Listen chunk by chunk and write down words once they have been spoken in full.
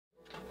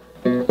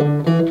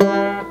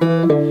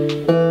Another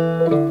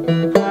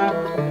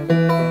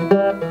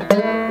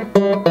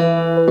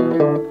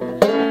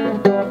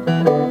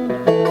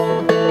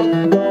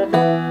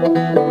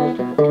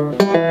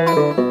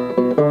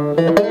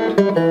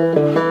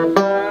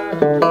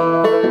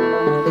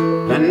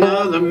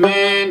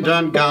man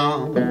done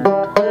gone.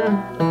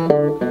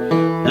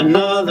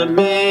 Another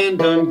man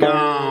done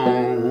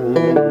gone.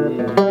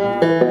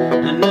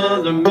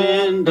 Another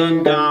man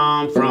done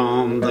gone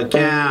from the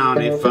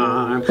county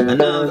farm.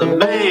 Another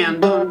man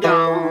done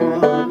gone.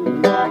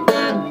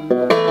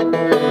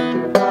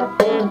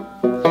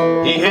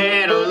 He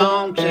had a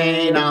long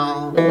chain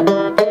on.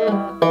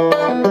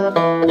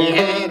 He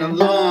had a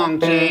long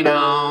chain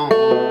on.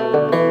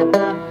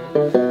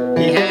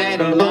 He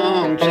had a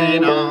long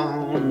chain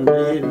on.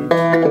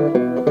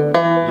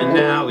 And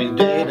now he's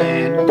dead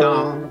and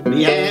gone.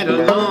 He had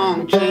a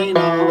long chain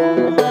on.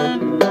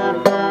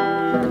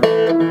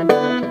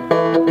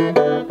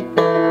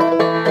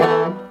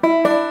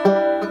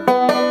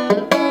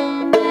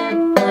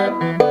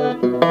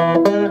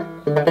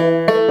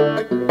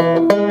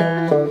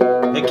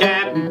 The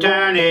captain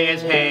turned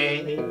his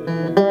head.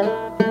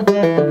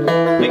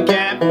 The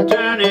captain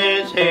turned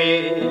his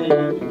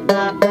head.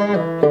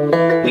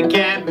 The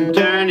captain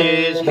turned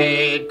his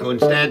head. Couldn't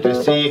stand to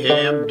see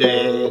him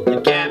dead.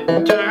 The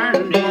captain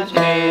turned his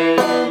head.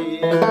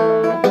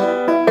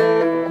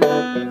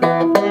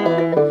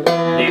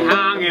 They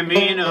hung him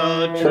in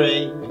a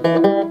tree.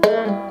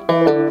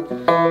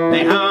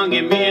 They hung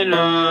him in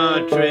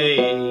a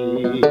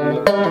tree.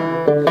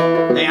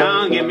 They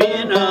hung him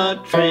in a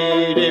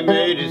tree. They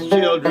made his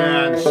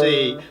children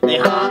see. They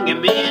hung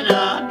him in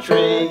a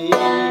tree.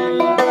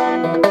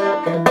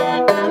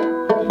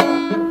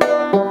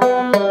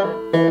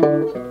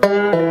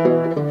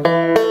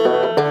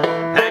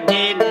 I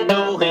didn't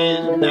know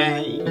his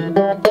name.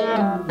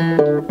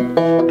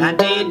 I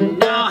didn't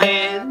know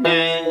his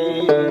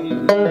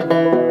name.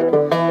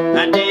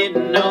 I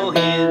didn't know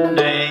his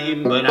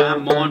name, but I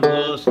mourned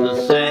was the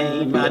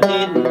same. I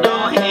didn't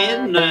know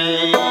his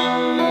name.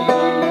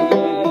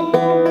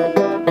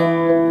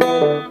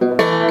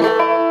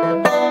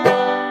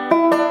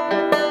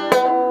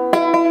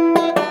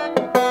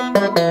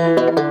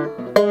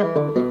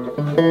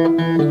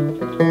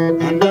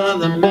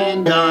 Another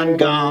man done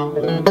gone.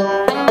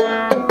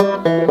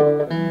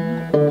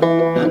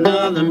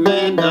 Another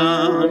man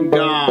done gone.